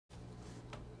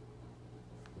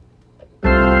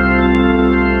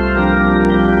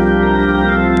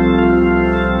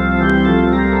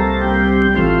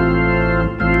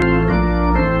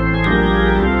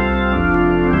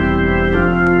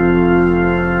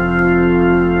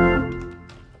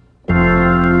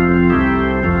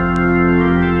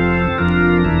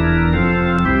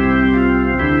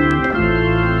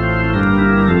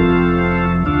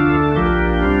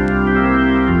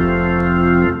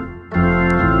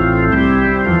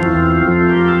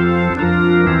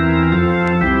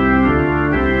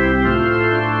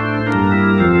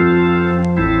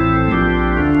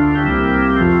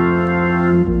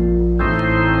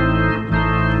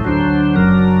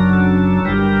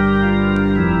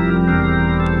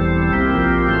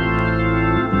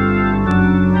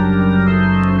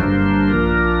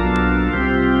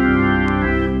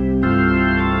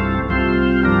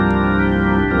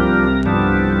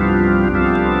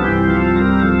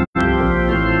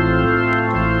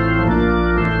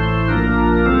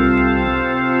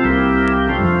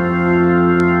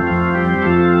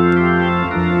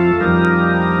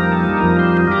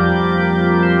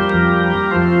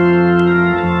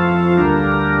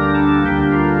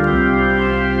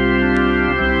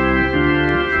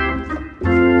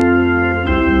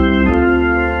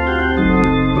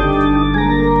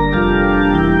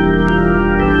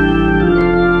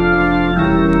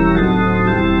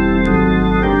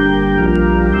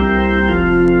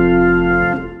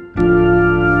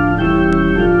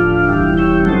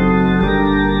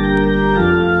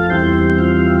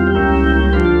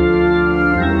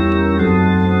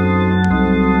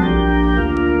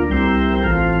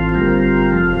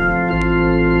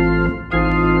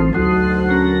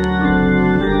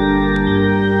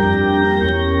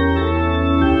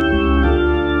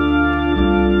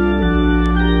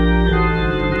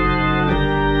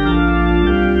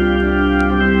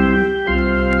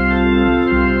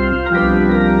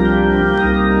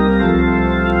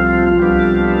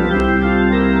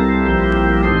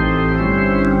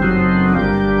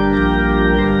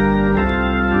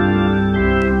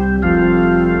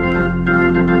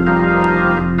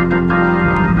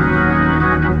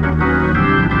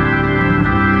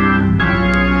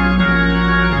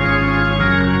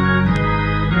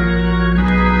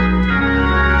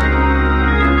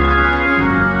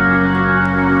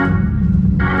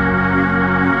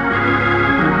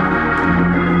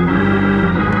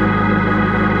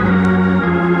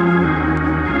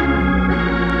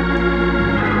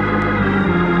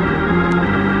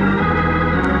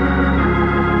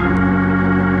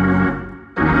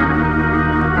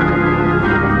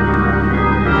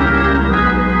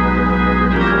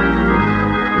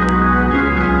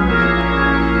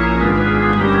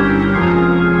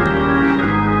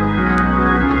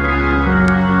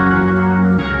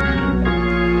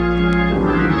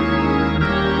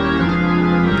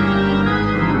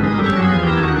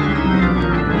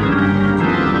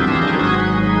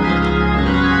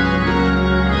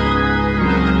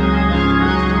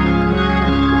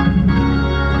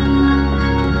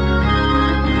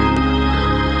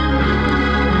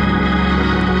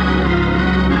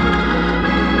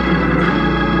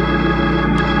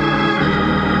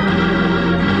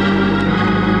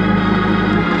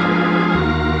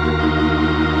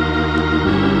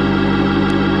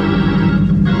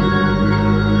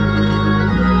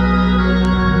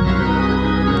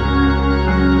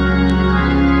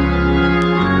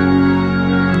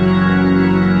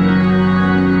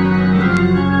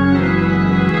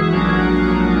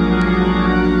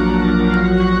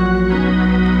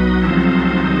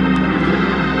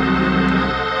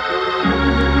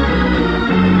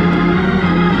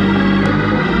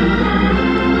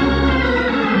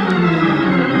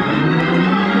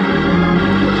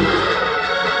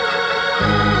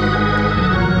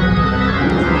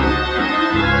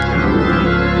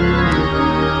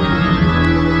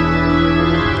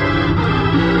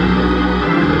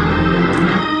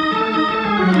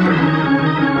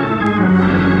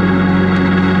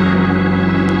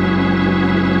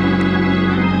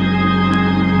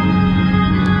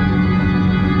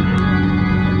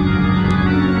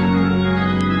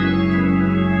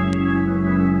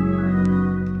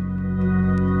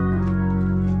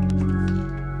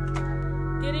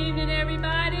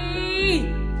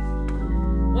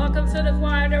to the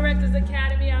Choir Directors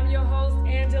Academy. I'm your host,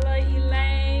 Angela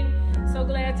Elaine. So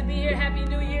glad to be here. Happy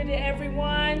New Year to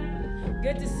everyone.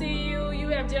 Good to see you. You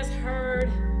have just heard,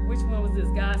 which one was this,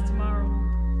 God's Tomorrow?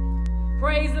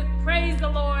 Praise the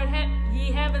Lord.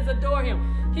 Ye heavens adore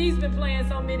him. He's been playing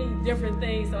so many different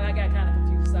things, so I got kind of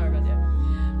confused. Sorry about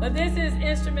that. But this is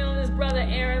Instrumentalist brother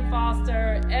Aaron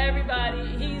Foster. Everybody,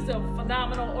 he's a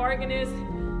phenomenal organist,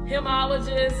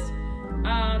 hymnologist.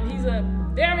 He's a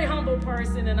very humble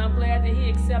person, and I'm glad that he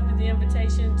accepted the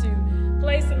invitation to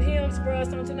play some hymns for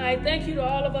us on tonight. Thank you to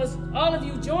all of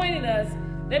you joining us.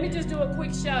 Let me just do a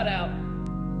quick shout out.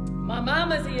 My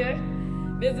mama's here,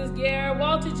 Mrs. Gare,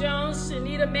 Walter Jones,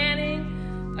 Shanita Manning,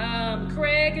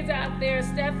 Craig is out there,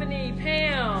 Stephanie,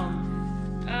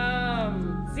 Pam,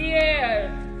 Zier,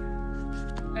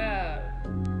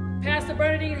 Pastor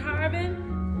Bernadine Harvin,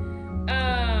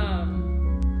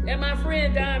 and my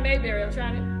friend Don Mayberry. I'm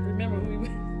trying to remember who he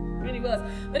was.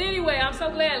 But anyway, I'm so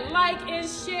glad. Like and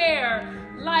share,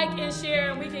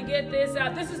 and we can get this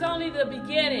out. This is only the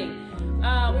beginning.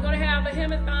 We're going to have a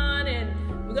hymn-a-thon, and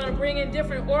we're going to bring in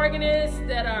different organists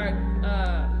that are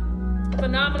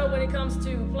phenomenal when it comes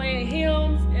to playing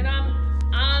hymns. And I'm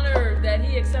honored that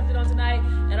he accepted on tonight.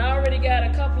 And I already got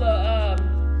a couple of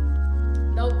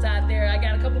notes out there. I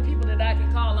got a couple of people that I can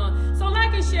call on. So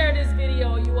like and share this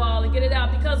video, you all, and get it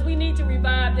out, because we need to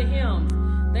revive the hymns.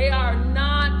 They are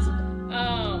not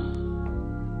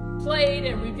played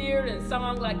and revered and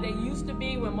sung like they used to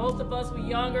be when most of us were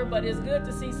younger, but it's good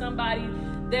to see somebody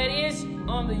that is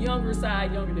on the younger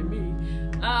side, younger than me,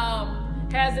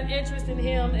 has an interest in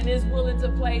him and is willing to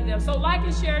play them. So like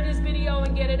and share this video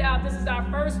and get it out. This is our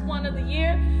first one of the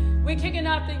year. We're kicking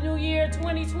off the new year,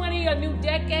 2020, a new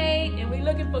decade, and we're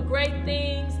looking for great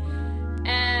things.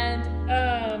 And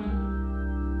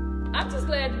I'm just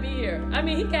glad to be here. I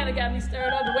mean, he kind of got me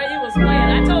stirred up the way he was playing.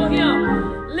 I told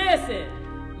him, listen,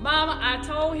 Mama, I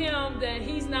told him that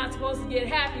he's not supposed to get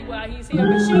happy while he's here,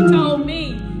 but she told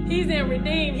me he's in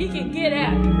Redeemed, he can get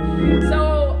happy.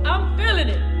 So I'm feeling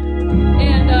it.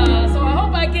 And so I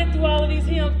hope I get through all of these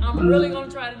hymns. I'm really going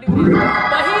to try to do this.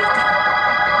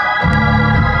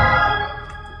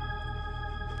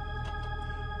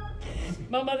 But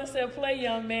my mother said, play,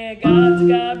 young man. To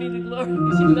God be the glory.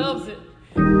 She loves it.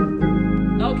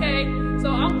 Okay,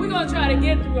 so we're going to try to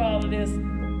get through all of this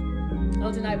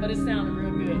on tonight, but it sounded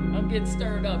real good. I'm getting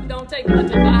stirred up. It don't take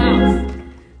much in my house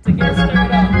to get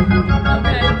stirred up.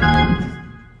 Okay?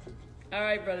 All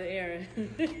right, Brother Aaron.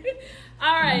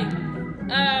 All right.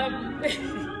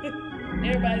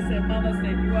 Everybody said, Mama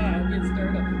said, you are. I'm getting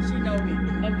stirred up. She know me.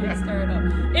 I'm getting stirred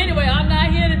up. Anyway, I'm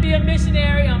not here to be a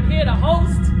missionary. I'm here to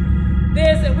host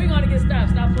this, and we're going to get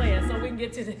started. Stop playing so we can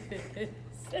get to this.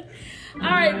 All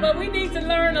right, but we need to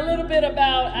learn a little bit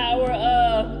about our,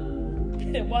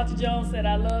 Walter Jones said,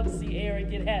 I love to see Aaron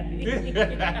get happy.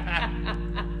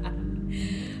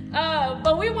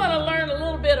 But we want to learn a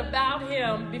little bit about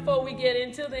him before we get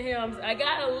into the hymns. I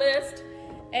got a list,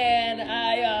 and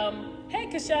hey,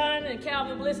 Kashan and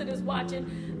Calvin Blissett is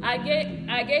watching. I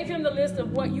gave him the list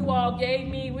of what you all gave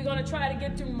me. We're going to try to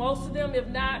get through most of them. If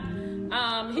not,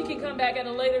 he can come back at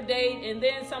a later date, and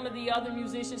then some of the other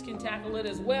musicians can tackle it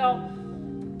as well.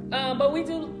 But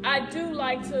I do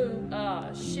like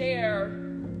to share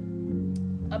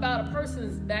about a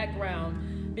person's background,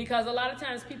 because a lot of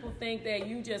times people think that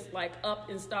you just like up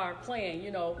and start playing, you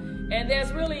know, and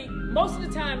there's really, most of the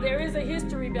time, there is a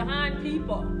history behind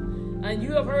people. And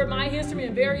you have heard my history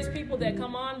and various people that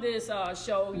come on this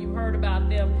show, you heard about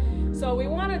them. So we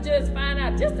want to just find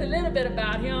out just a little bit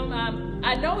about him.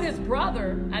 I know his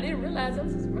brother. I didn't realize it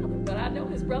was his brother, but I know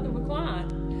his brother, Raquan.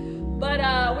 But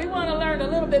we want to learn a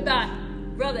little bit about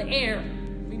Brother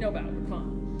Aaron. We know about Raquan.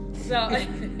 So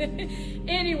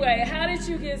anyway, how did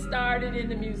you get started in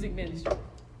the music ministry?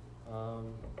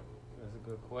 That's a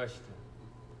good question.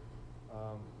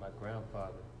 My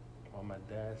grandfather on my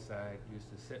dad's side used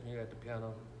to sit me at the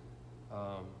piano,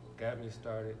 got me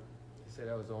started. He said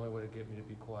that was the only way to get me to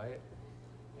be quiet.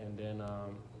 And then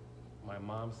my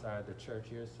mom's side, the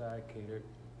churchier side, catered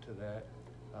to that.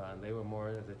 They were more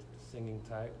of the singing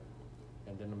type.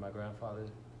 And then my grandfather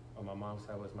on my mom's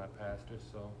side was my pastor.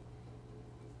 So,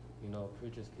 you know,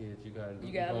 preacher's kids, you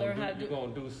gotta learn how to do. You're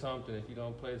gonna do something. If you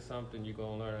don't play something, you're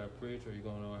gonna learn how to preach, or you're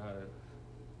gonna learn how to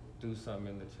do something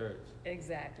in the church.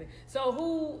 Exactly. So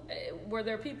who were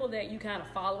there people that you kind of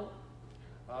followed?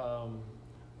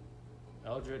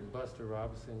 Eldred Buster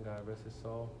Robinson, God rest his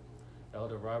soul.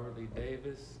 Elder Robert Lee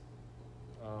Davis.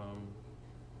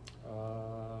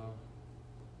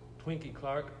 Twinkie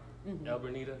Clark.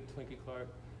 Elbernita Twinkie Clark.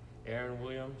 Aaron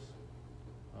Williams.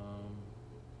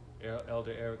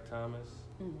 Elder Eric Thomas.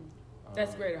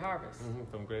 That's Greater Harvest.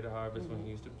 From Greater Harvest when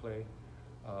he used to play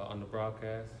on the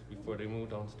broadcast before they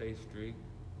moved on State Street.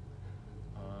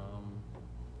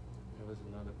 There was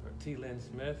another person, T. Lynn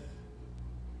Smith,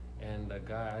 and a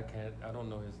guy I don't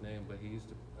know his name, but he used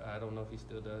to. I don't know if he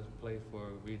still does play for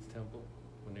Reed's Temple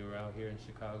when they were out here in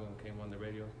Chicago and came on the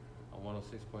radio on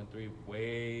 106.3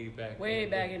 way back. Way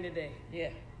back in the day,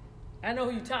 yeah. I know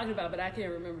who you're talking about, but I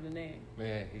can't remember the name.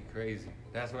 Man, he crazy.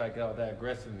 That's where I got all that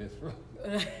aggressiveness from.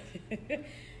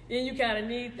 And you kind of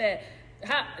need that.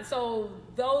 So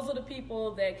those are the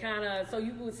people that kind of, so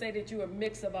you would say that you're a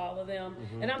mix of all of them.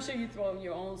 And I'm sure you throw in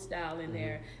your own style in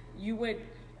there. You went,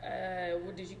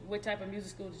 what type of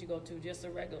music school did you go to? Just a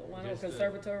regular one, or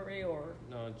conservatory, or?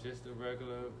 No, just a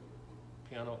regular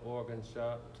piano organ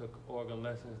shop. Took organ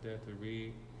lessons there to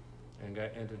read, and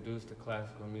got introduced to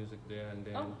classical music there. And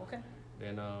then,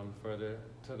 then further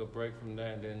took a break from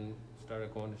that, and then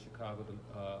started going to Chicago to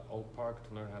Oak Park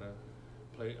to learn how to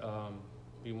play,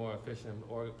 be more efficient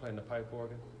playing the pipe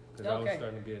organ. Because I was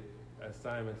starting to get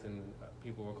assignments, and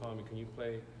people were calling me, "Can you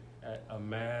play at a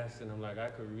mass?" And I'm like, I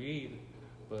could read,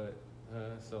 but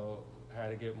so I had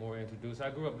to get more introduced.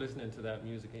 I grew up listening to that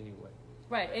music anyway.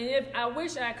 Right, and I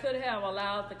wish I could have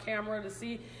allowed the camera to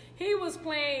see, he was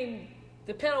playing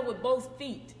the pedal with both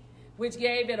feet, which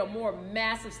gave it a more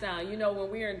massive sound. You know, when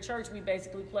we were in church, we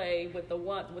basically played with the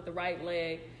right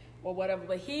leg or whatever,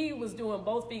 but he was doing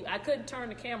both feet. I couldn't turn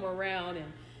the camera around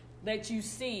and let you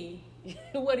see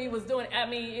what he was doing. I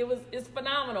mean, it's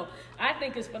phenomenal. I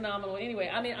think it's phenomenal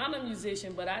anyway. I mean, I'm a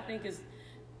musician, but I think it's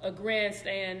a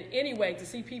grandstand anyway to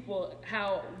see people,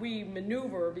 how we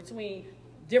maneuver between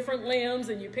different limbs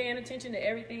and you're paying attention to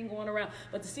everything going around.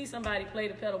 But to see somebody play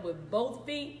the pedal with both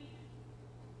feet,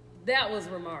 that was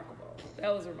remarkable.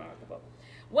 That was remarkable.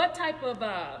 What type of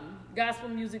gospel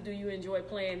music do you enjoy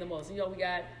playing the most? You know, we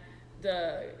got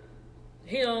the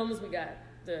hymns, we got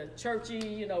the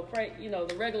churchy,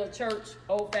 the regular church,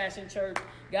 old-fashioned church.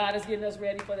 God is getting us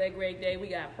ready for that great day. We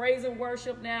got praise and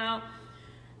worship now.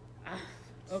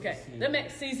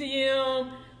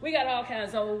 CCM. We got all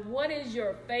kinds. So what is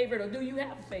your favorite, or do you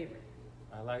have a favorite?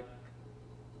 I like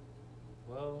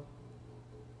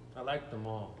them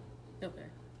all. Okay.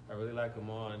 I really like them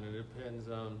all, and it depends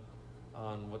on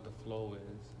what the flow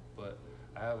is. But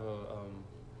I have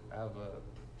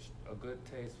a good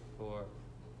taste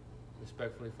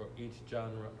respectfully for each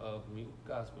genre of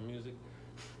gospel music,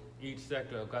 each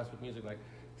sector of gospel music, like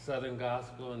Southern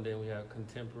gospel, and then we have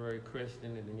contemporary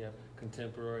Christian, and then you have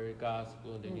contemporary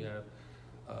gospel, and then you have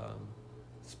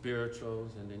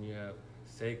spirituals, and then you have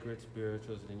sacred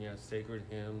spirituals, and then you have sacred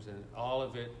hymns, and all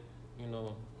of it,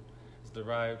 is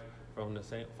derived from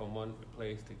one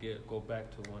place to go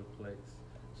back to one place.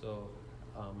 So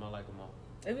I like them all.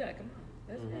 You like them all.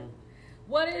 That's good.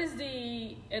 What is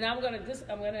and I'm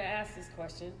gonna ask this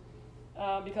question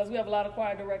because we have a lot of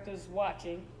choir directors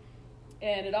watching,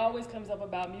 and it always comes up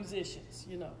about musicians,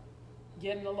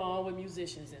 getting along with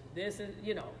musicians, and this is,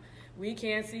 we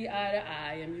can't see eye to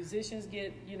eye, and musicians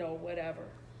get, whatever.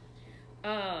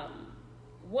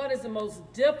 What is the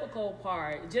most difficult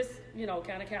part? Just, kind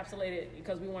of encapsulate it,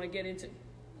 because we want to get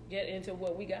into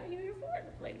what we got here for,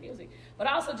 to play the music. But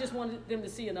I also just wanted them to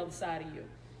see another side of you.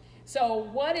 So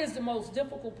what is the most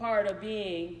difficult part of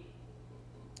being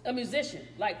a musician,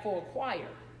 like for a choir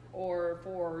or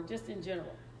for just in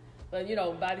general? But,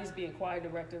 bodies being choir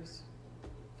directors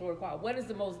for a choir. What is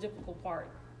the most difficult part,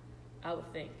 I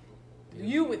would think?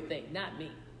 You would think, not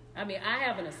me. I mean, I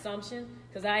have an assumption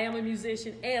because I am a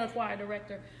musician and a choir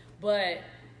director, but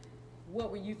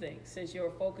what would you think, since your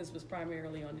focus was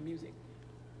primarily on the music?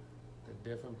 The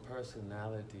different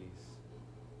personalities,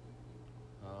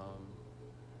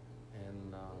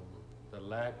 and the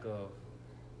lack of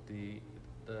the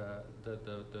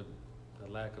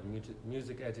lack of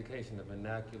music education, the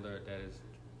vernacular that is,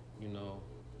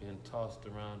 being tossed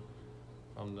around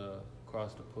from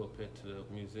across the pulpit to the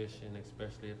musician,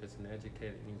 especially if it's an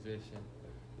educated musician.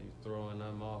 You're throwing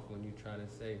them off when you try to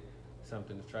say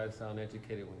something to try to sound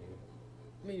educated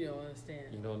when you don't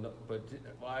understand. You don't know, but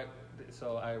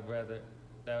so I rather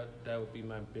that would be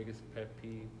my biggest pet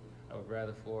peeve. I would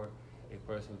rather for a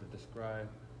person to describe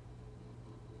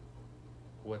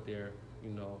what they're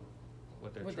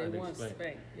trying to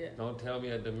explain. Yeah. Don't tell me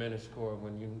a diminished chord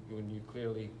when you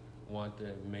clearly want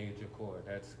the major chord.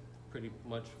 That's pretty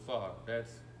much far. It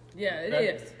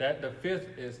is. That the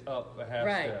fifth is up a half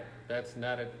step. That's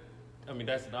not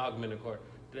that's an augmented chord.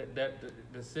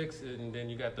 The sixth, and then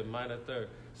you got the minor third.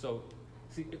 So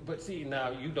see now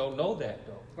you don't know that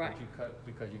though. Right. But you cut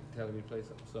because you can tell me to play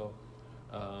something. So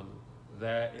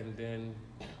that, and then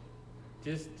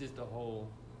just the whole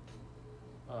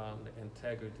the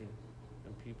integrity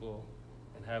and people,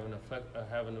 and having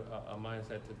a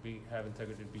mindset to have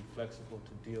integrity, to be flexible,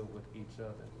 to deal with each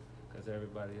other, because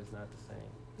everybody is not the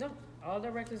same. No, all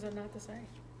directors are not the same.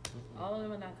 All of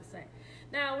them are not the same.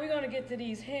 Now we're going to get to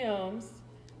these hymns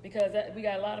because we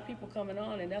got a lot of people coming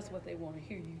on, and that's what they want to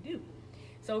hear you do.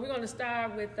 So we're going to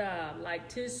start with like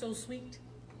 "'Tis So Sweet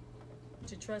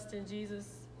to Trust in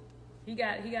Jesus." He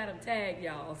got them tagged,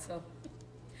 y'all, so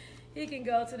he can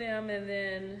go to them, and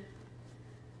then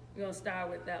we're going to start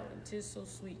with that one. "'Tis so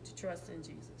sweet to trust in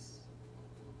Jesus."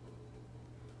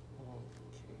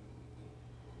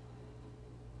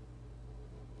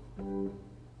 Okay.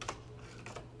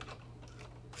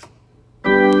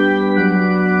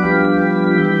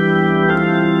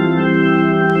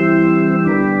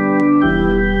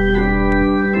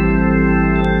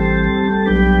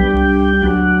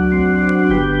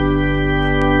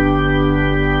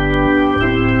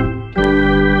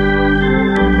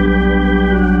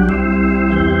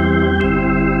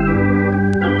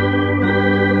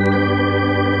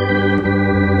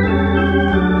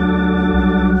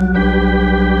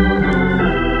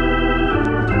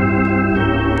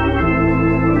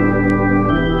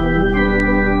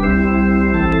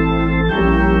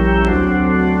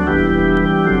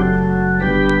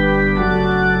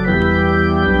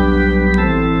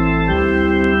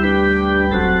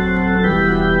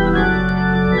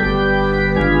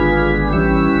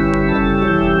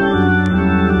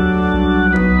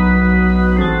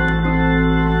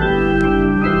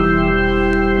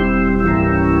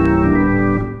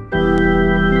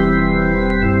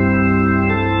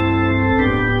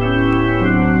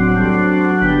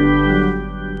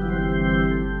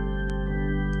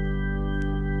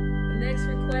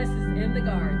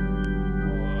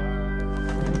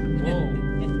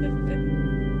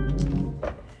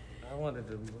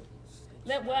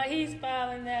 While he's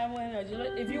filing that one,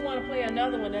 if you want to play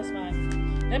another one, that's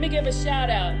fine. Let me give a shout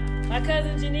out. My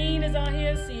cousin Janine is on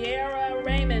here, Sierra,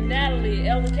 Raymond, Natalie,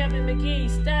 Elder Kevin McGee,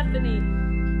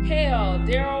 Stephanie, Hale,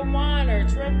 Daryl Warner,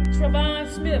 Trevon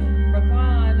Smith.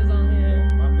 Raquan is on here.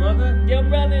 My brother? Your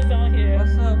brother is on here.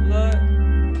 What's up, blood?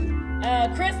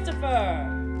 Christopher.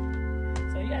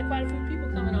 So you got quite a few people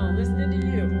coming on listening to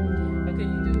you. Okay,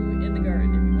 you do "In the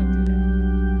Garden" if you want to do that.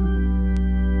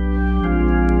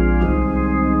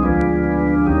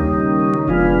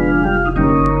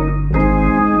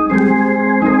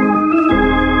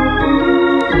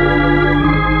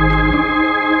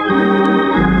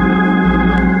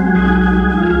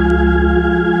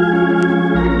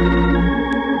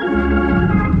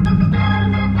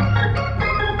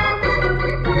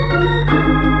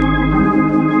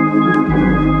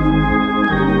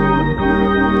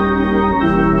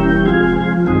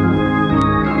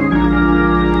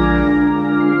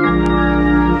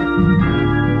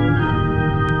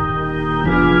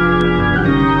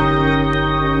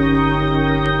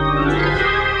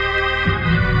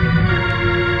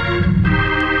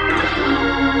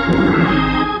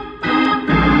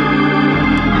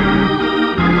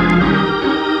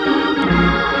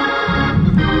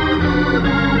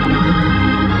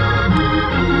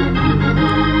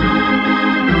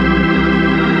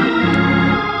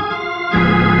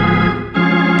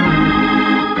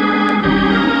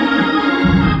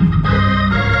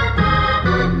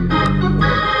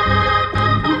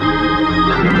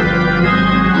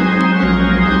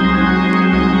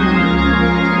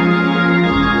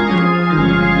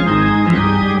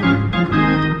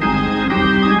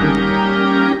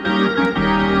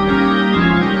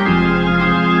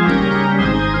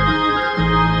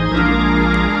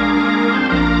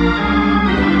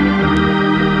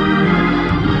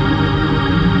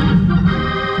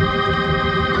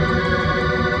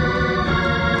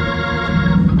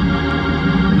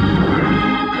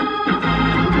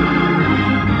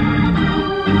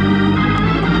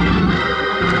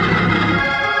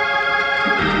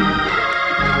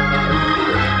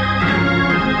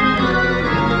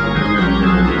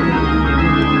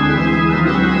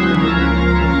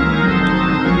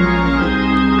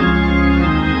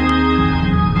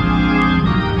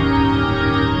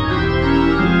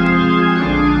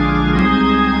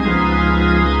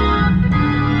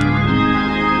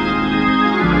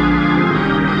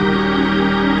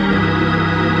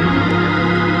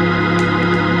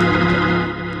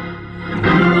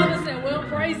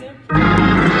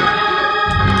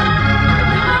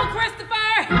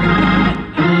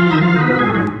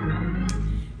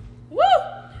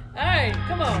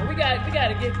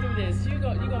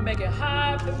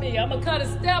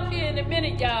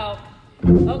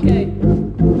 Okay,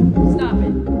 stop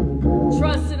it.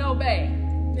 Trust and obey.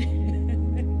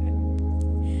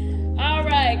 All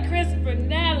right, Christopher,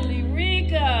 Natalie,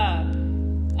 Rika,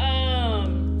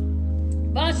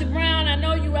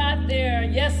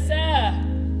 Yes, sir.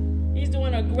 He's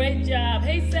doing a great job.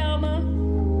 Hey, Selma.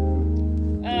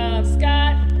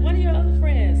 Scott, one of your other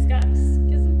friends, Scott,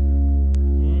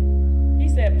 he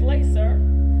said, play, sir.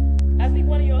 I think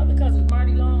one of your other cousins,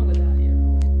 Marty Long, was out here.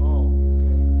 Oh,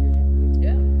 okay.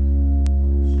 Yeah.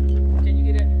 Can you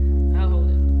get it? I'll hold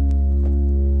it.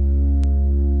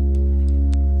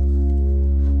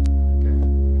 Okay.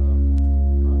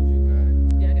 As long as you got it.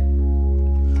 Yeah, I got it.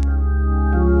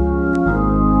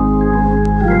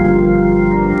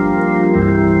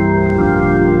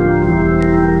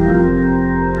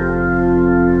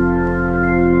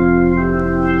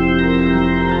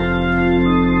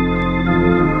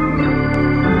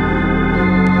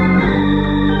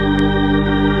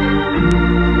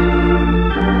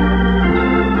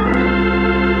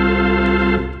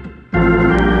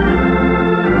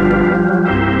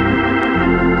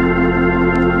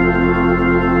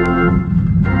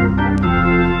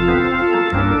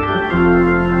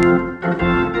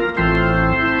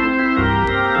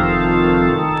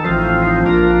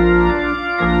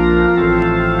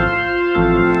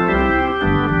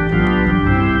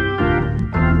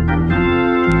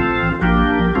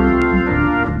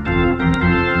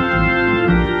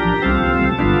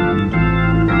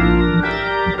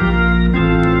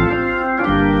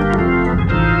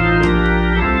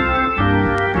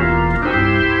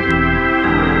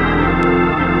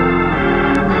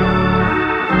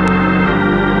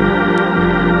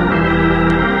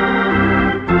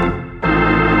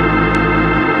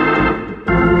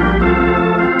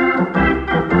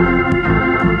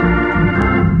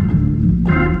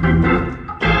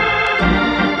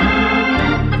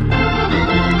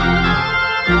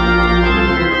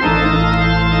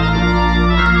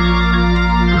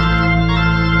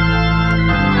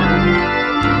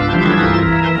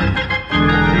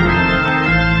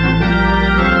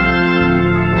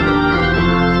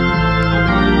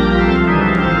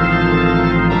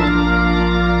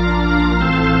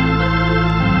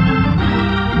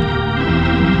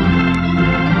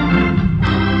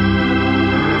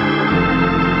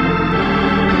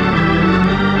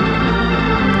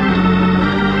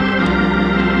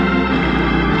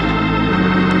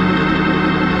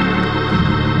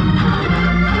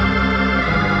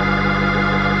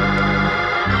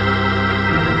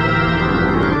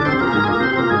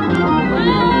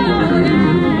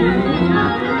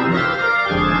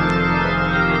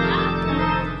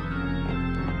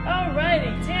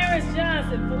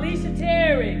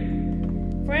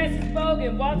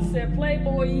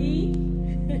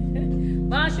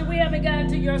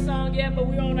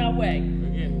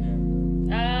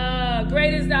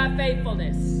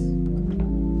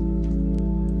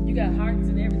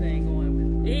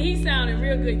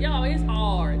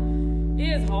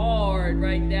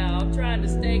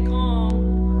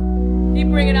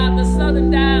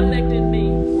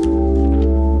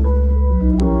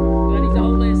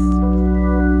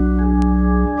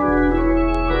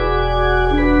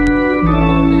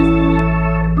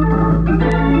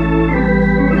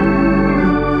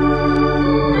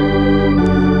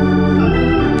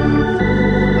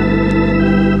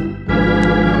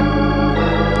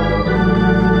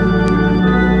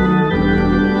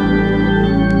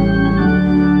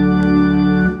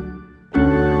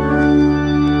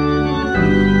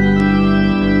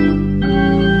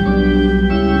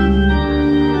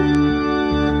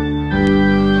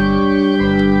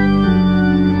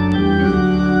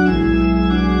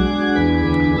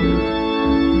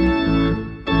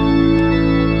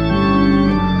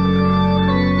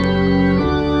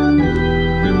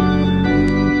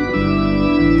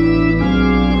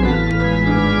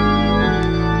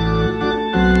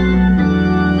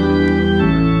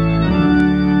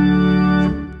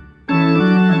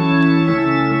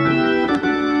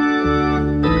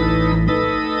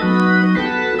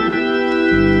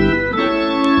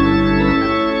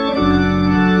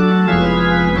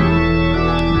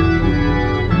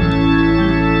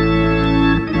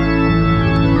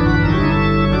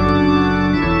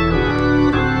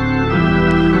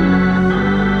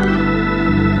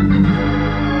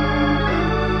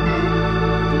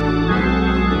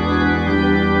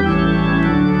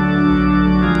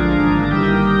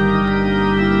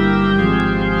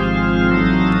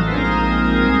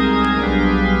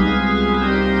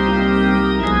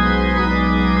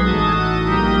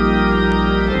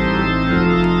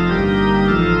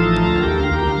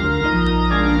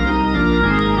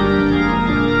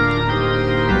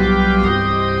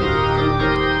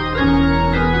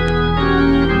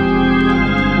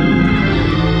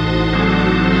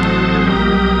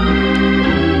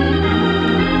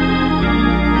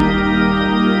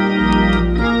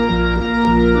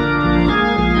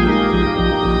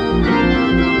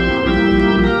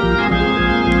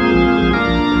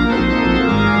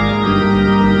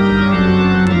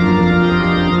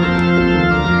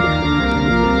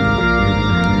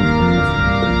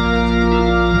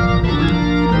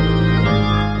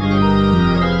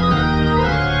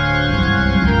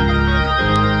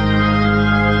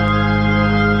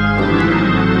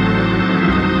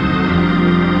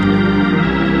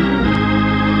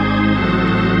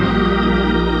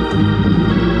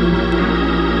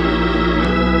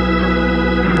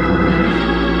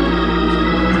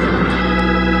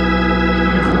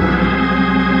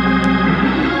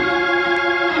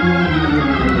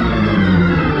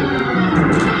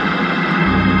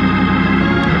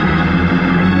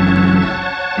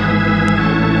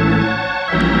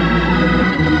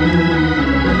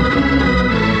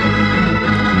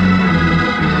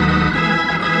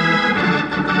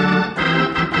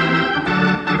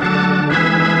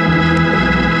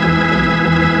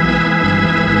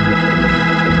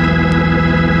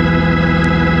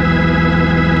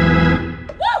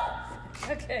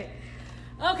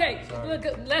 Okay, look,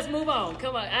 let's move on.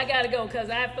 Come on, I gotta go because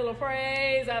I feel a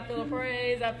praise. I feel a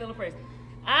praise. I feel a praise.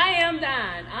 I am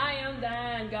dying. I am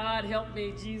dying. God help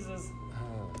me, Jesus.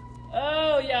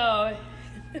 Oh, y'all.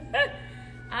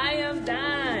 I am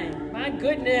dying. My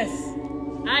goodness.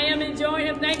 I am enjoying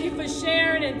him. Thank you for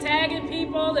sharing and tagging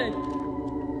people. And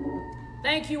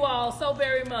thank you all so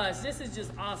very much. This is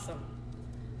just awesome.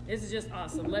 This is just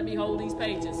awesome. Let me hold these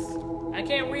pages. I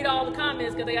can't read all the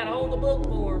comments because they got to hold the book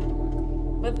for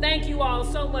them. But thank you all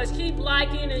so much. Keep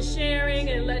liking and sharing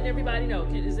and letting everybody know.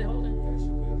 Is it holding?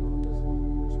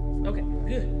 Okay,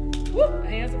 good. Woo, my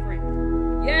hands are free.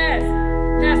 Yes,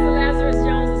 Pastor Lazarus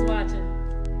Jones is watching.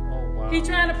 Oh, wow. He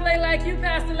trying to play like you,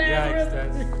 Pastor Lazarus.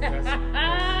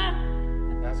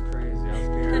 That's crazy. I'm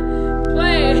scared.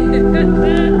 Play.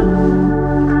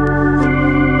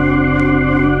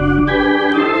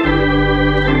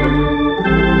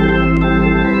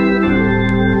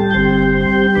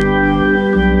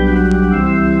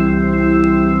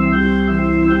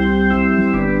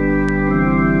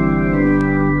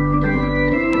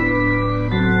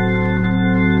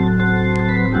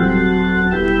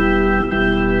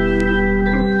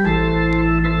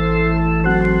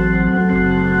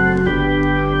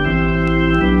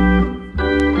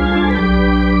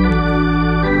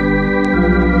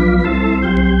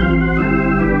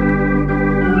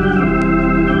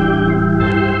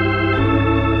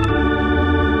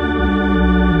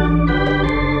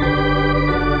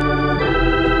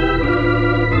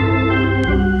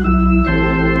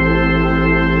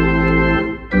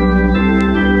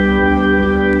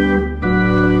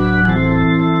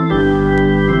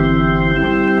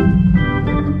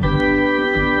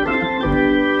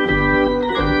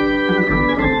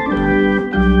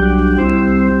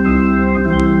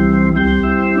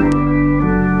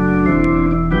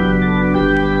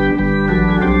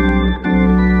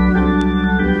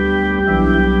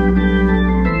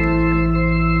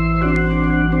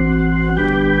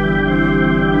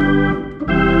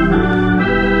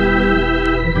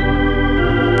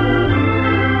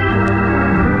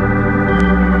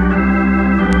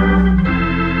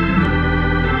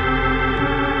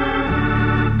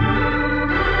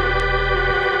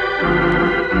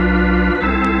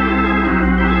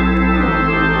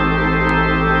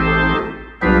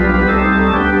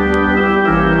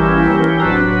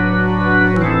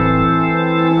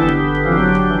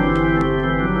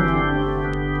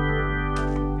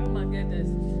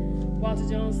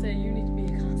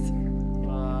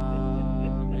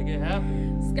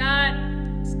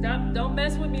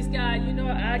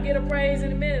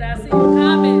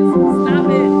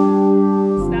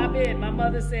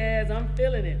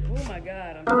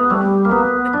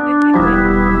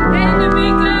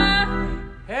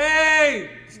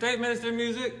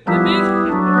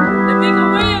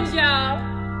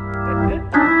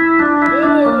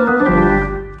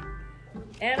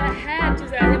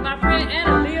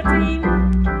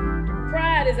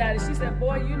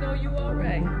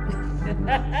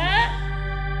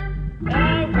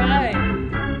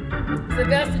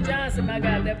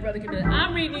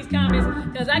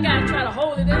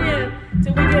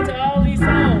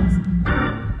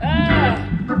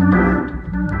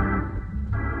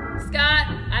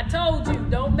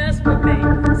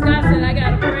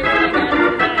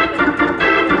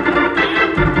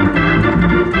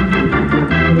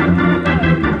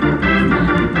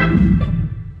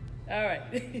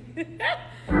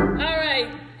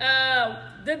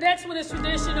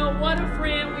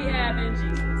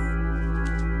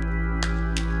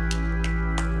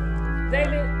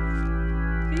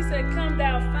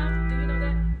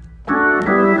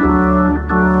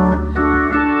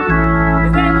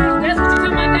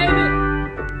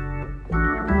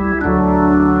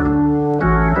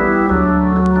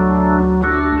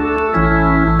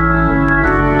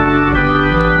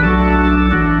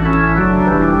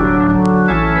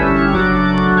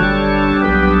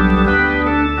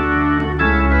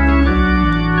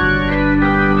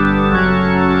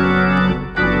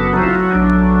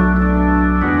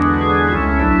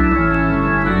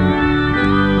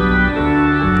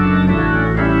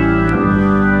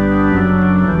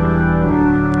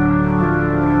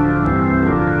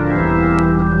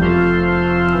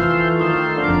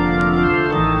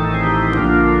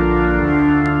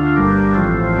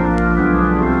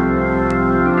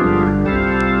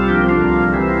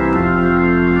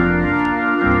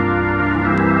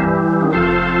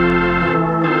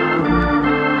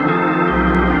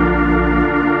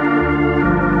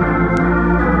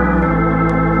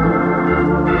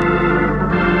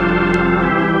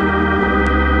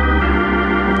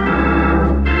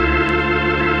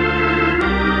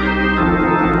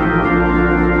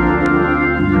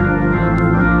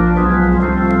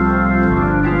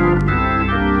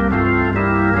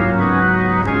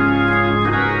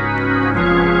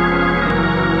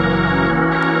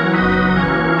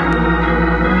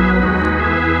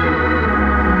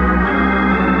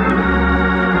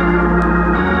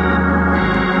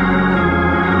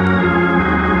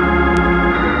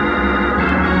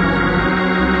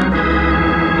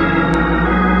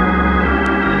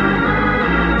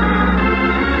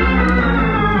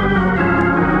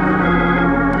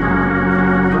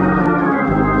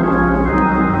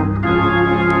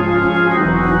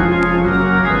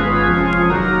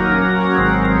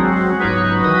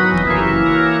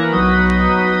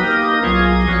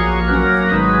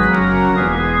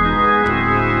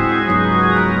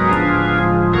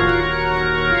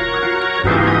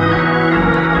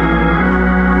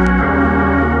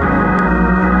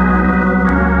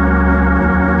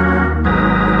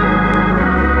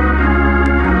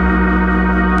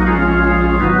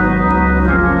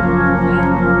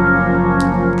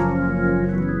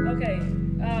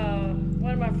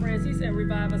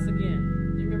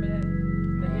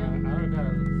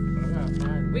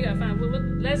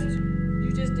 list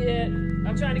you just did.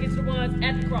 I'm trying to get to the ones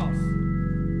at the cross.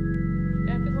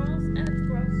 At the cross, at the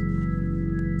cross.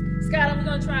 Scott, I'm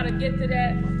gonna try to get to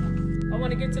that. I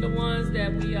want to get to the ones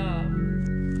that we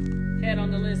had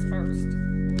on the list first.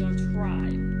 We're gonna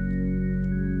try.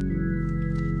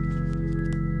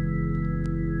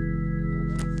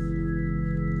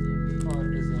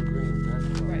 Part is in green.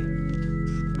 That's Right.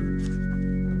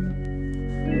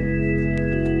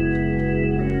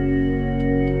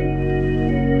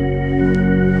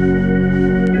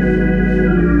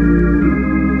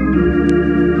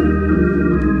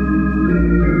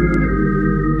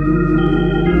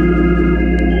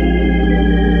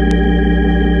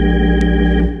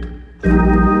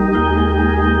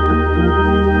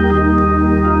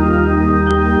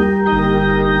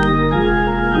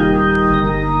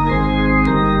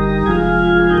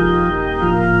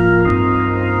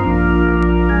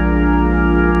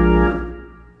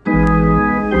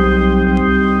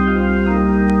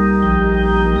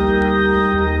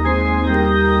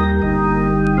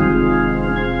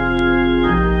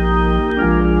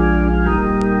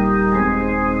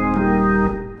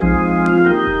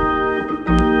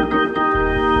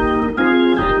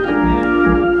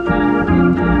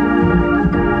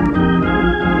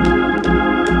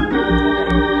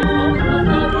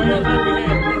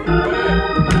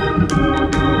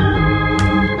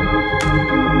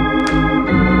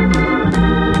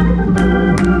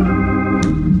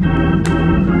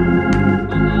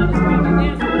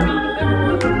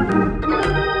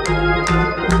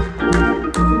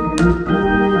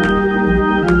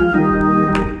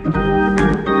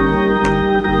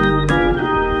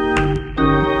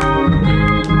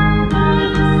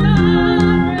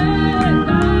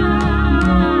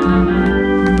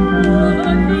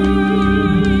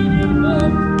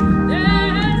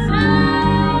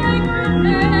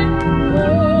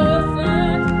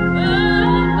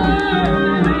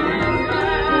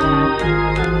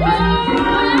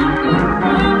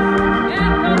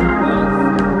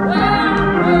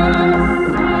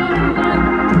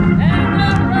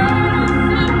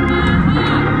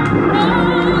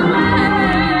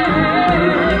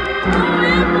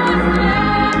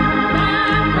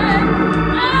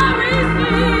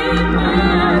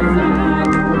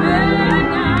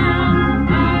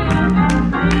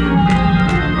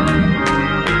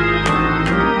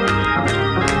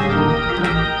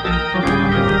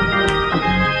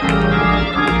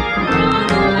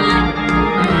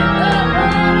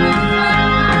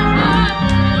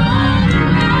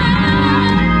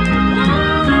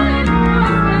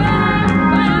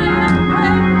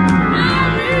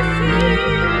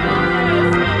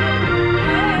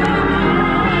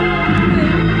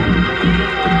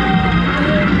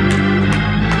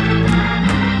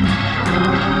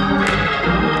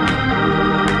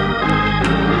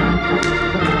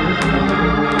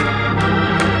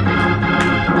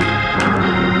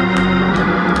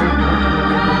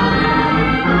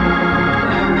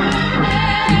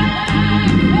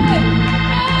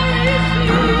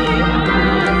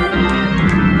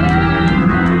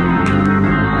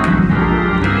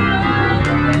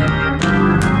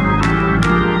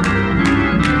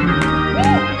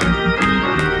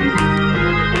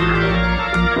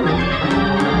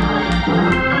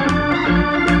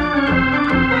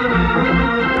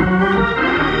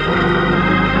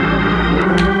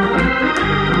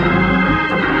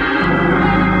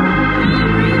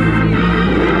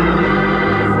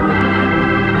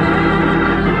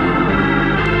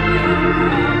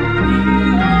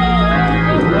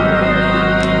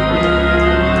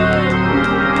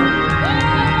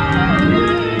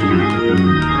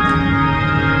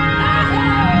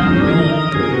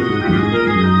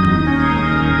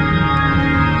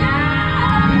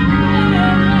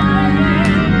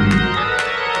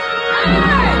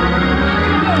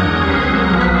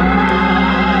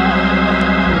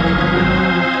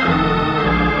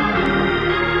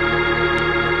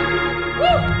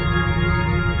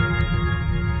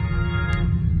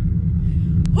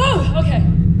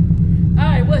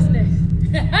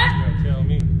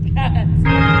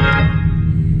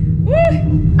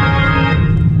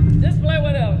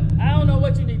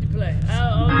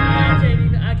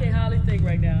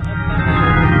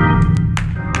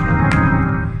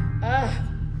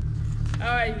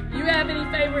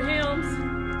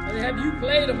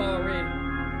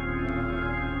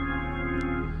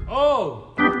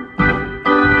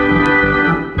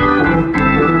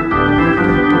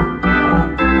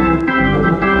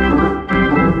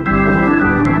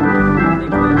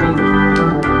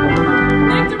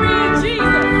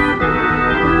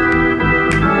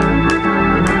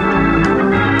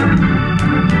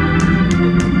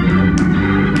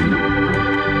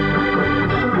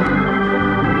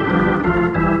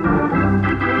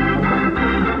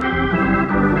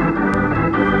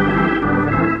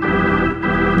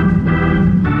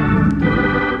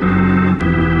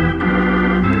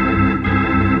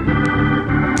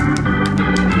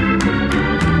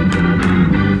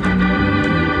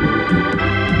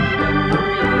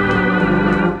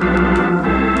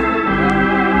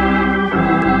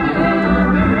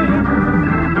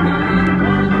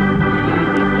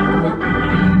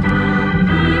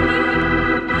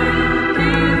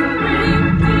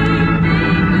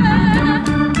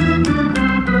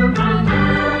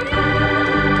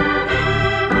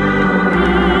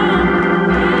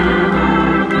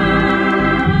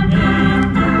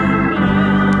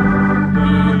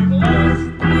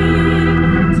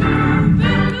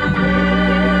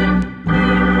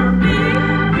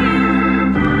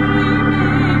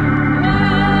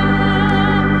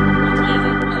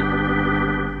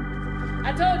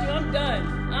 told you I'm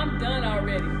done. I'm done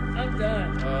already. I'm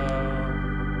done.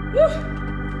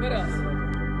 Woo. What else?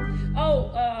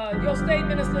 Oh, your state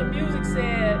minister of music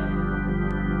said,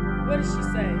 what did she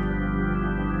say?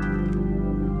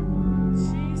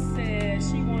 She said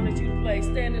she wanted you to play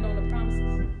Standing on the Promises.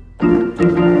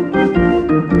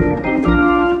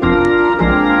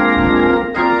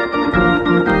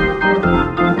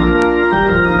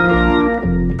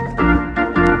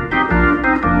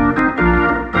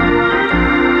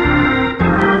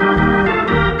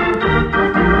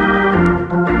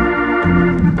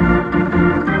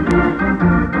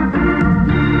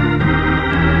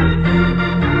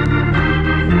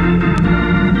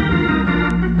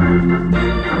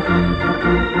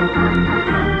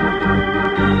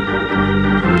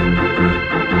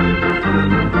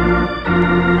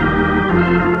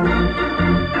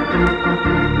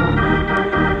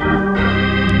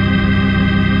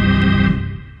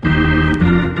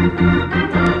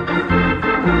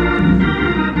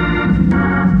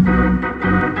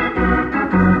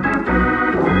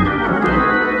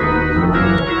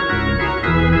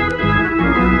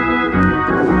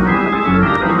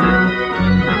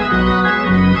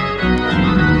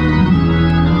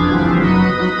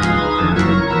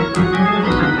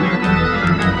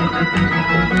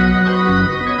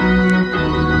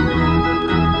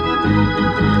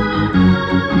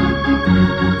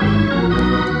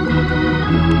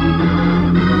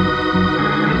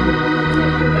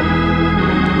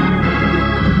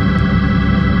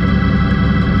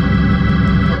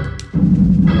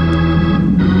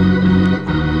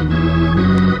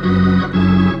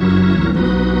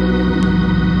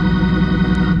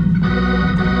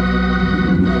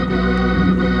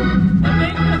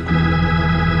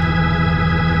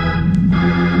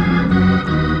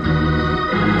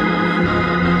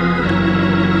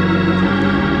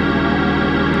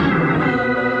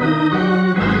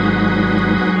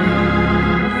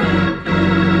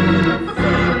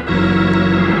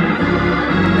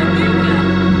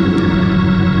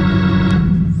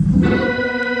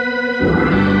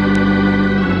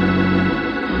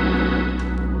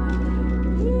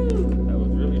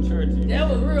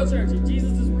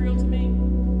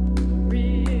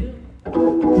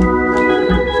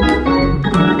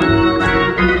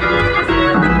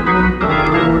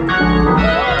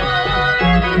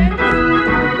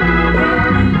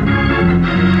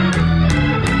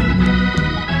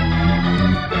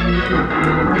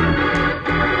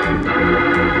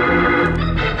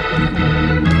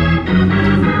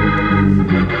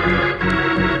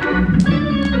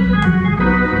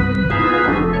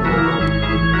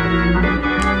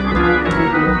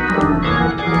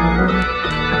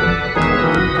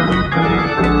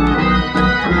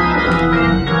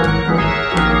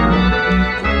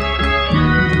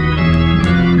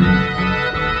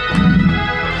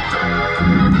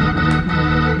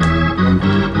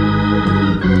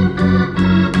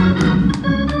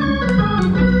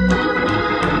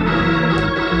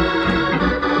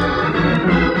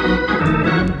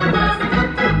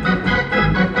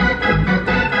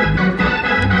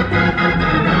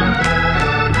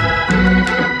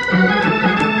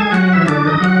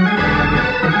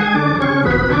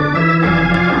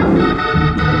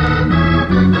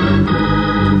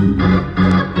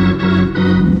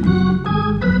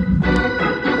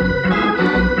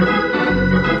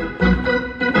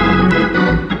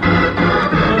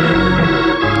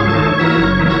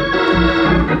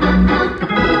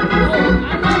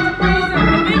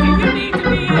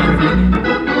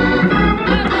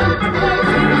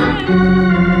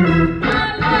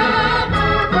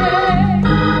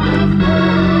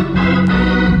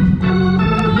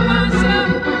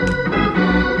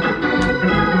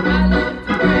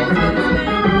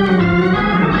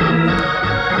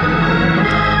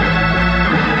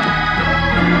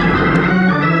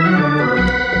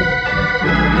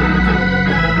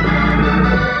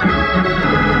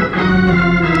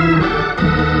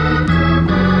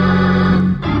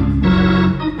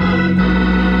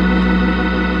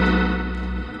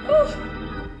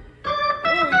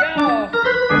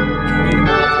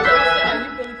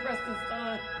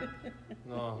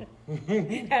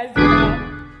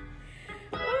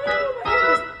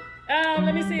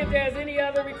 Let me see if there's any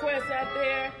other requests out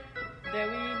there that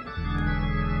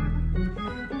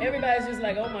everybody's just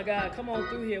like, oh my God, come on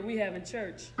through here. We having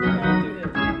church. Come on through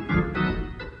here.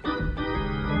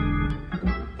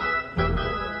 Oh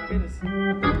my goodness.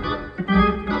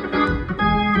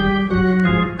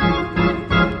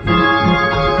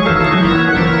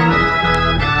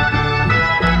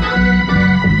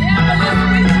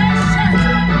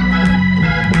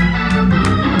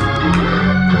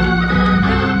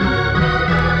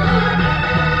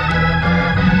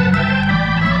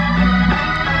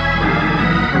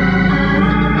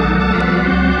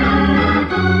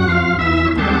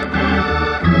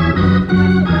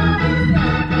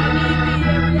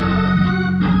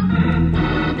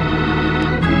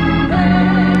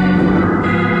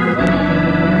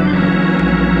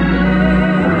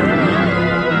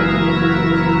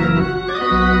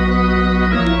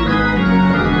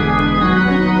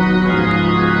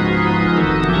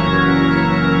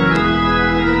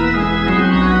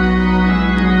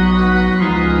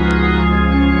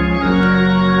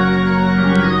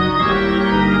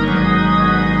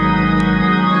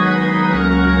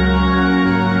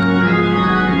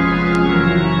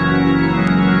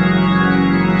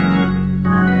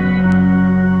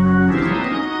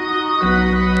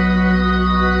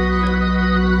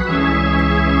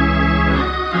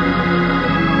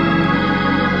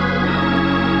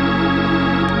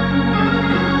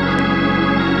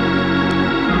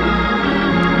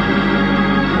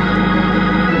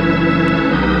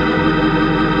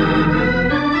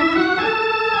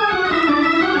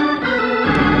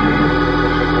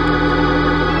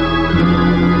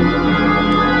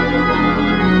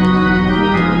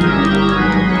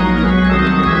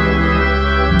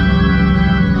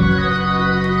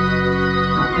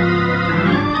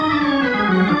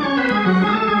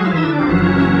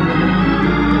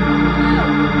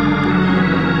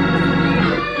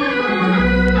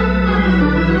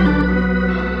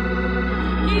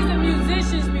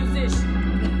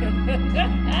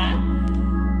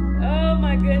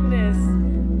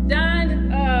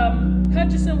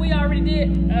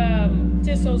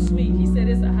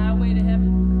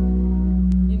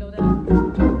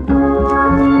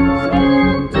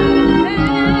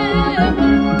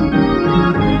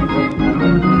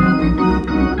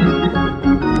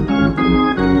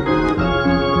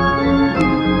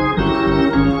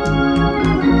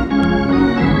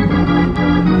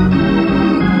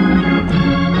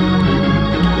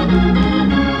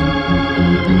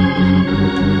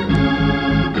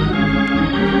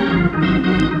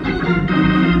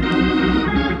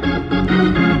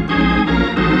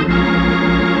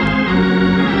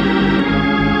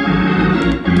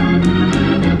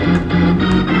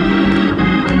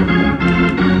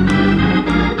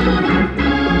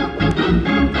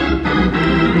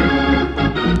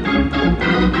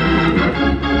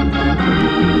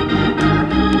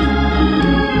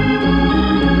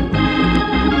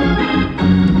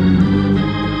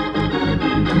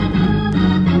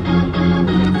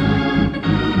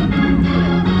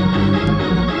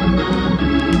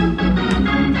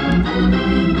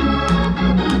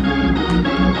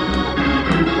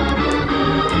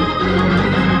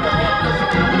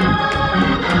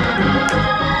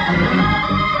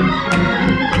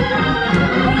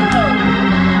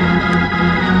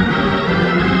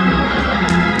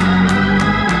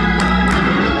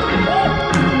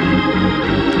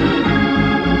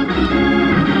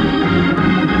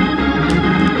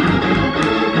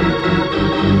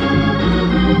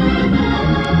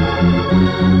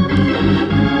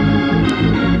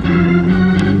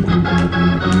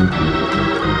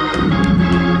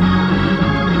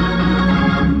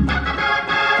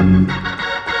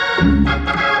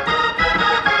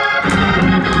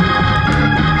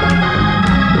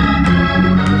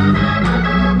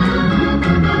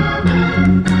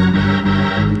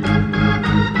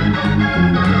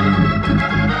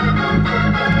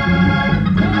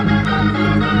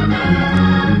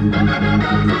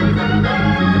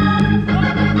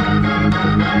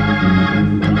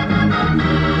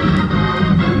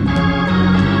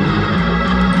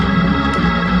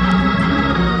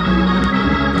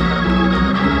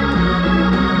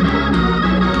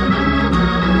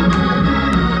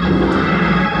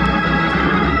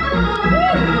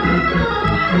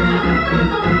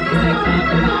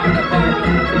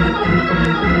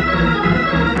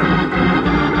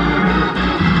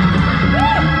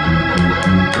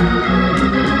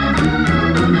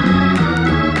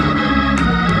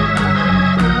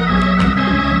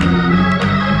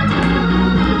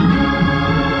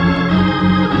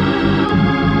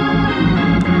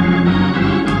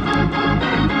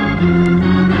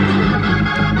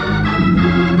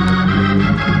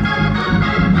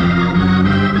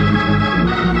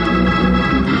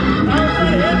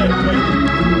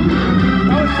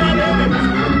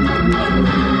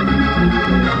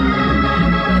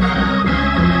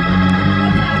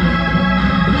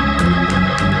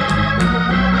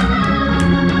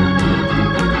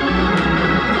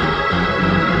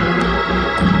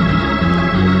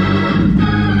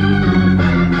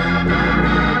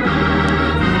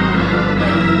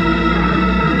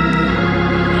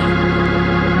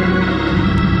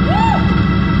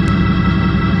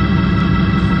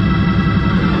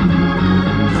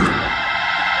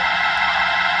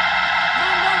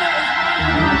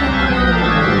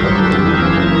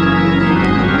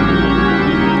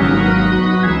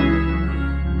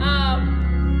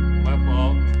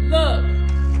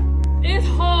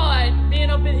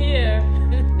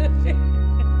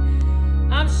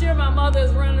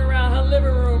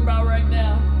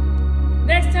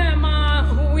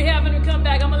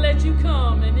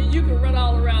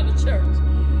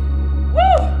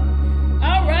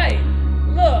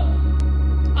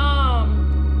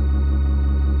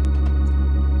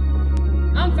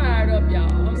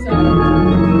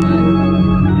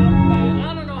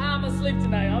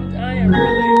 I am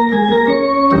really.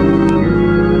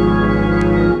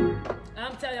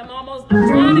 I'm telling you, I'm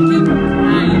trying to keep from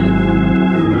crying.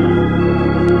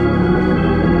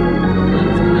 I'm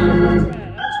trying.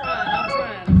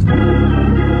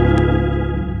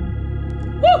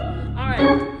 Woo! All right.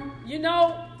 You know,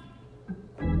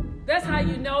 that's how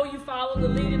you know you follow the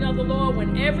leading of the Lord,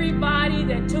 when everybody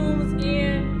that tunes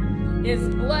in is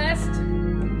blessed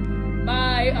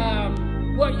by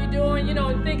what you're doing. You know,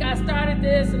 I think I started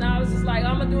this and I was just like,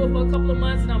 I'm going to do it for a couple of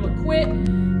months and I'm going to quit.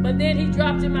 But then he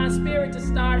dropped in my spirit to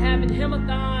start having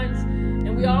hymn-a-thons,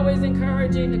 and we always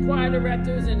encouraging the choir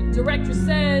directors and the director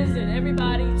says and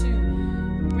everybody to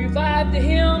revive the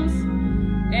hymns.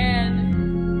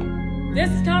 And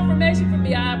this is confirmation for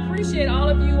me. I appreciate all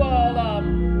of you all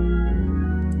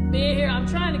being here. I'm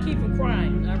trying to keep from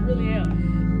crying. I really am.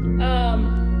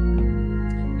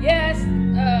 Yes,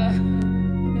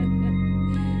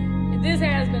 this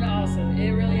has been awesome.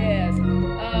 It really has.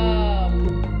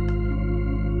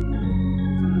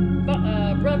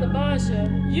 Brother Bansha,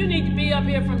 you need to be up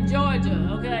here from Georgia,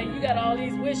 okay? You got all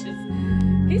these wishes.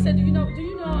 He said, do you know,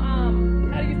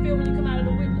 how do you feel when you come out of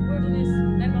the wilderness?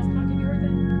 That must have you heard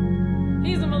that?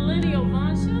 He's a millennial,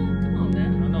 Bansha. Come on,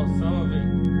 man. I know some of it.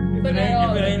 If But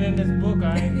it ain't in this book,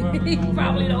 I ain't probably you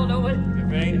probably don't know what.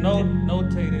 If it ain't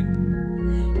notated.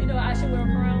 You know, I should wear a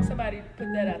crown. Somebody put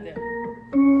that out there.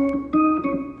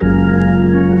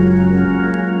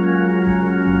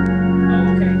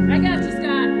 Oh, okay. I got you,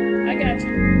 Scott. I got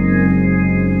you.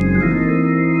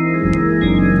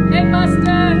 Hey,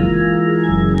 Buster.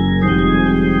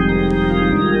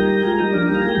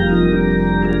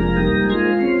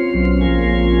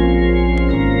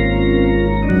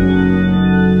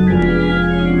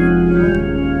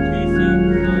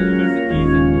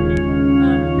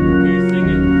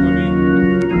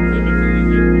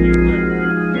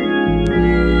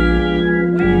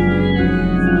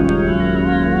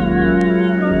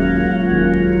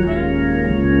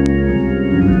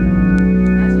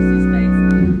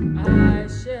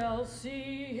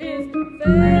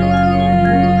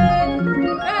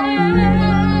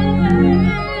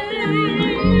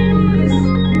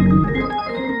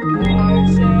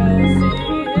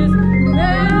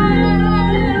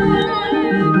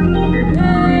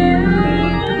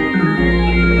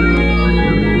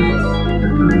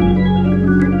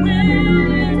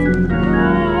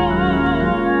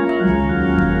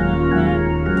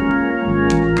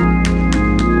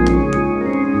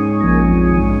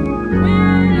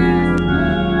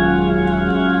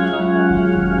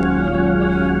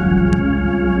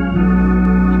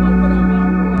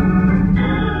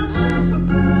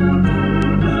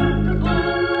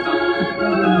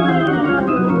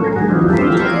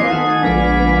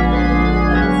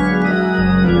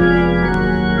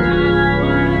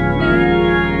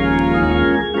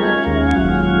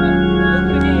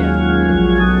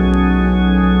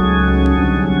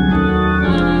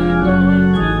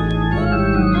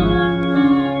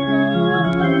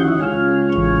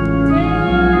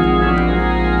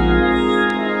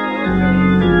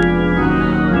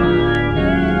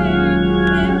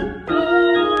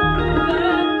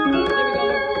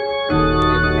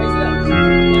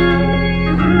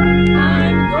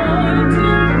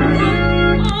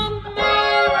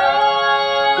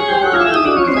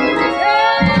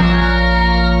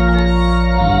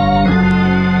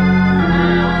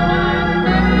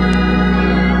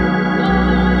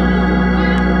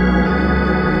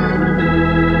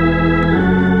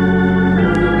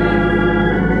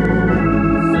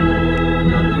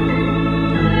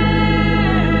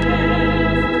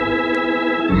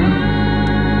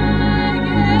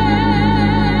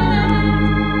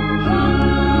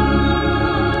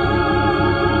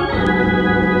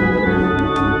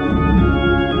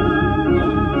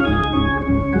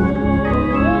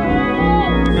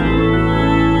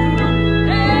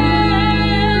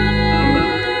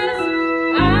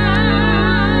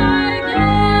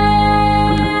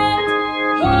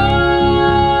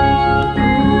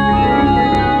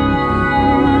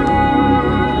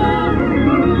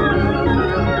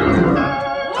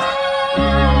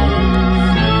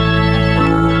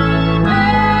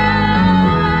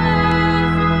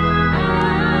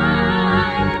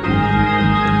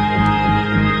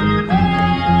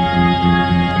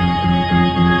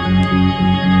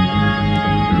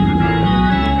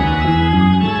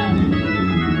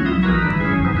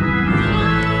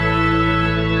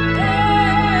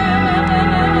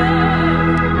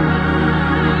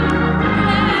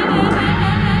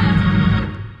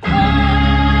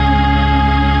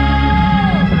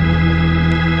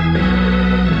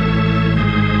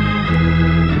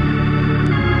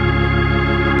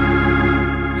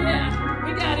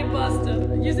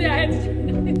 You see, I had to.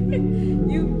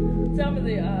 You, some of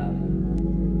the,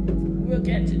 we'll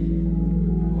catch it.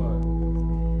 What?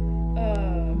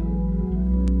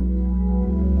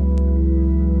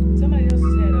 Somebody else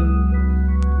has had a,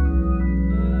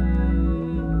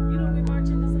 you know, we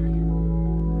marching to Zion.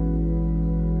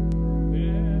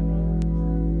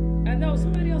 Yeah. I know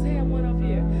somebody else had one up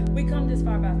here. We come this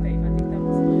far by faith. I think that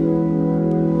was.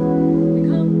 We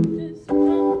come this far.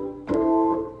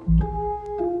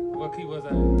 What key was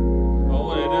that? Oh,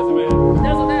 well, it doesn't matter.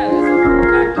 Doesn't matter.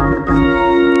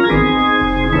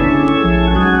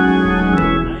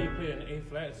 I ain't playing A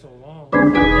flat so long.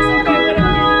 It's okay.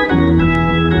 Whatever you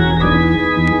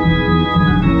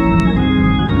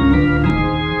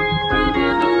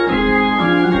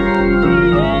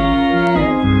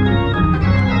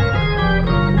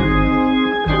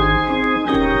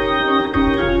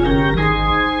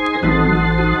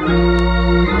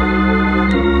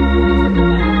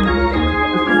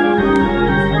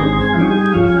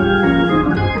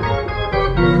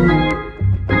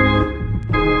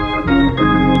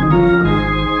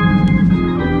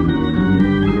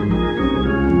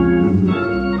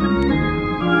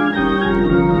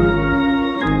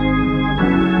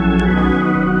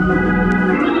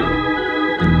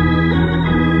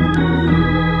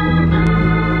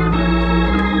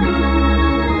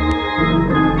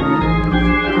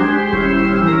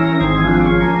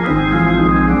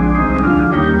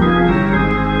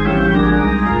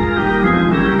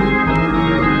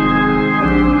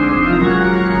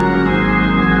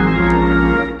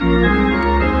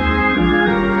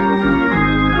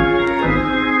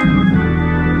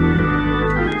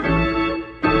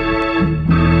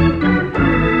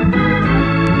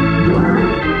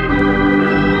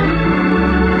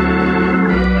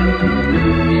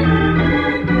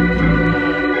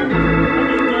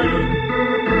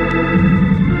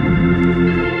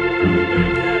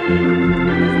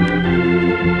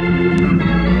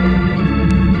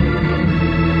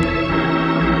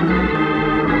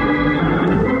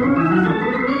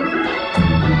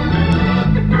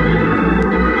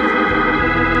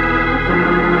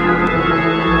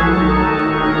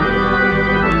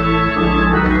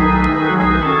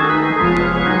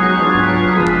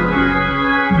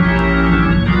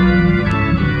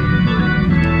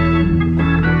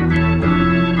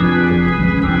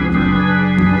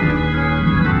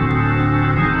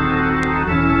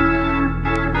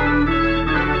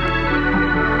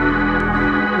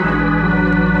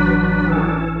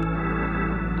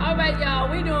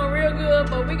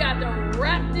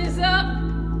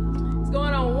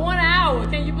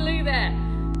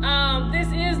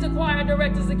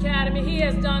Directors Academy. He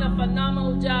has done a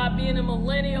phenomenal job being a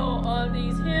millennial on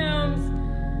these hymns,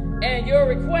 and your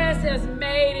request has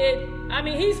made it. I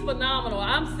mean, he's phenomenal.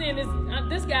 I'm seeing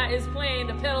this guy is playing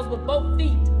the pedals with both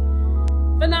feet.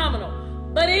 Phenomenal.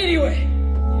 But anyway,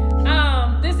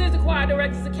 this is the Choir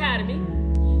Directors Academy.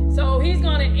 So he's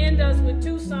going to end us with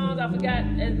two songs. I forgot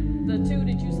the two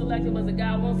that you selected. Was it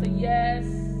God Wants a Yes?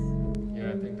 Yeah,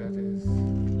 I think that is.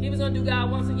 He was going to do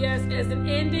God Wants a Yes as an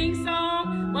ending song.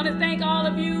 I want to thank all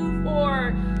of you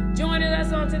for joining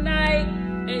us on tonight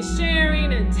and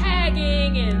sharing and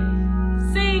tagging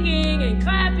and singing and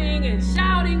clapping and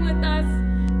shouting with us.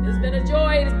 It's been a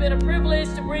joy. It's been a privilege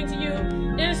to bring to you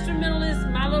Instrumentalist,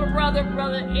 my little brother,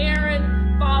 Brother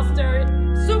Aaron Foster.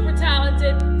 Super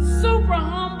talented, super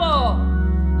humble.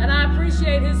 And I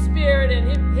appreciate his spirit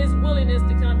and his willingness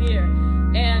to come here.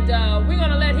 And we're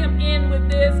going to let him end with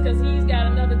this because he's got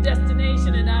another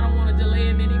destination and I don't want to delay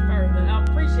him any further. I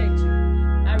appreciate you.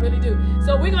 I really do.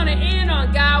 So we're going to end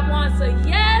on God Wants a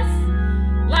Yes.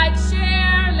 Like,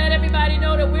 share, let everybody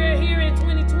know that we're here in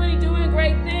 2020 doing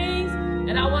great things.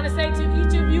 And I want to say to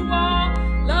each of you all,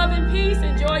 love and peace.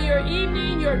 Enjoy your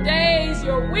evening, your days,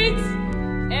 your weeks,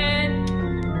 and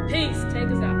peace. Take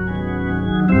us out.